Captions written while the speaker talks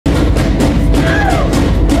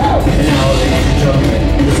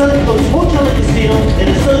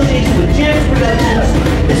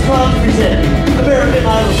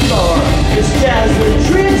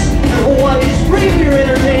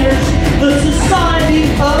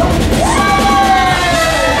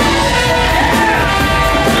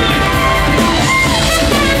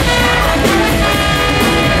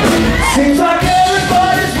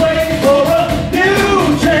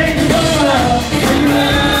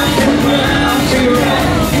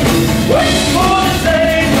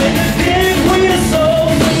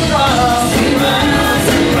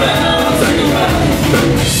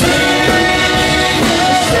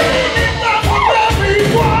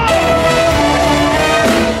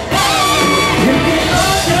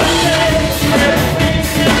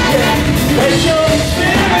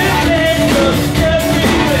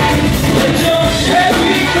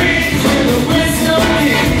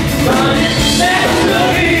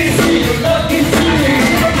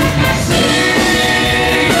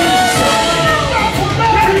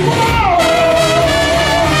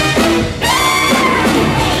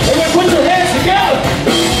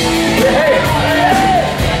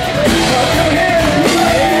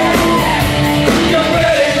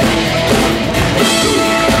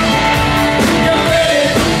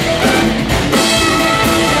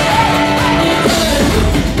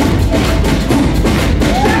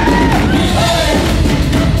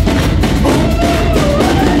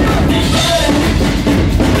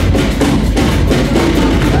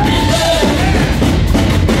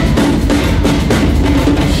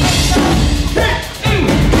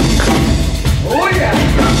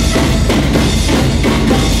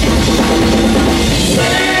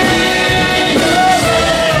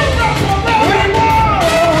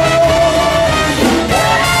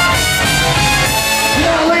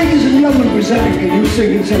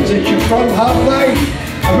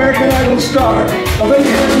star of a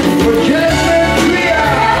hymn for Jasmine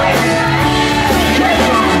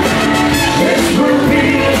Trias. This will be,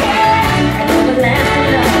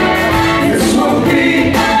 this will be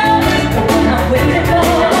the one I'm waiting for.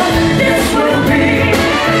 This will be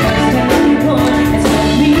the only one that's for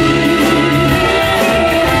me.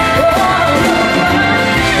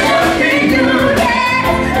 Something new,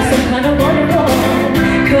 yeah, some kind of wonderful.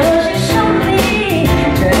 'Cause you show me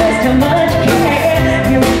just how much care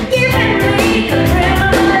you've given me. The thrill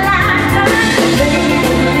of a lifetime, baby,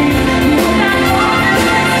 you got more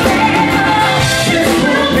than I. This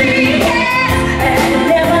will be, yeah, and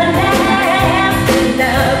never last.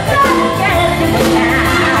 Love broadcasting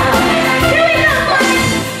now. Here we go, boys.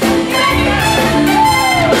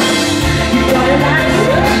 You brought a lot of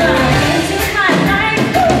sunshine into my life.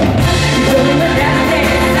 You told me what that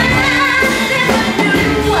meant. I never knew.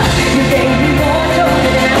 You gave me more joy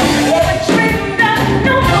than I ever dreamed of.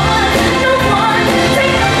 No one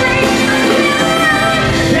take the place from you.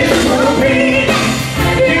 This will be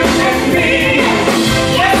you and me.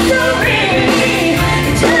 Yes, will be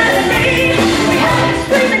eternally. We have been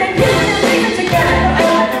screaming and you and leaving together.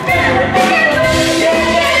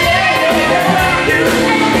 You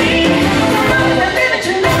and me. So long as I live it,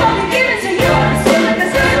 you live, I'll be giving to you. Still like the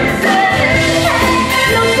sun is setting.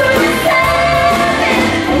 No sun is setting.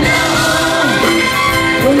 No,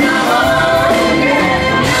 no, yeah,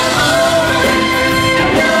 no, yeah,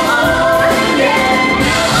 no, yeah.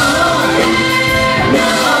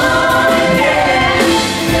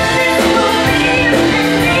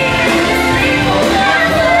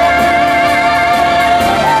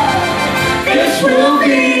 This will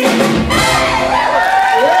be.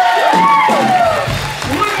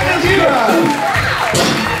 Look at this.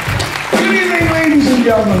 Good evening, ladies and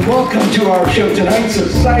gentlemen. Welcome to our show tonight,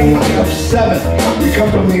 Society of Seven. We come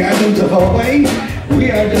from the islands of Hawaii.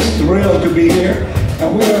 We are just thrilled to be here,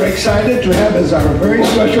 and we are excited to have as our very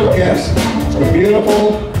special guest the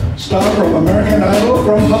beautiful star from American Idol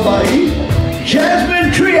from Hawaii,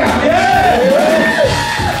 Jasmine Trias.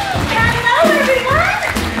 Hello, everyone!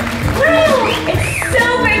 Woo! It's so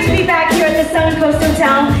great to be back here at the SunCoast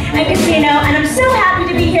Hotel and Casino, and I'm so happy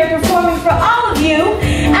to be here performing for all of you,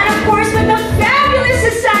 and of course with the fabulous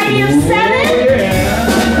Society of Seven.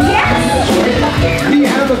 Yes! We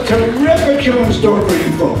have a terrific show in store for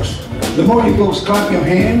you folks. The more you folks clap your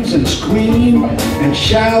hands and scream and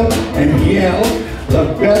shout and yell, the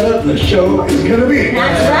better the show is going to be.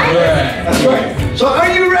 That's right. That's right. So are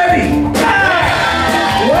you ready? What?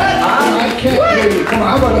 I can't hear you. Come on,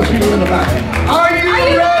 how about those people in the back?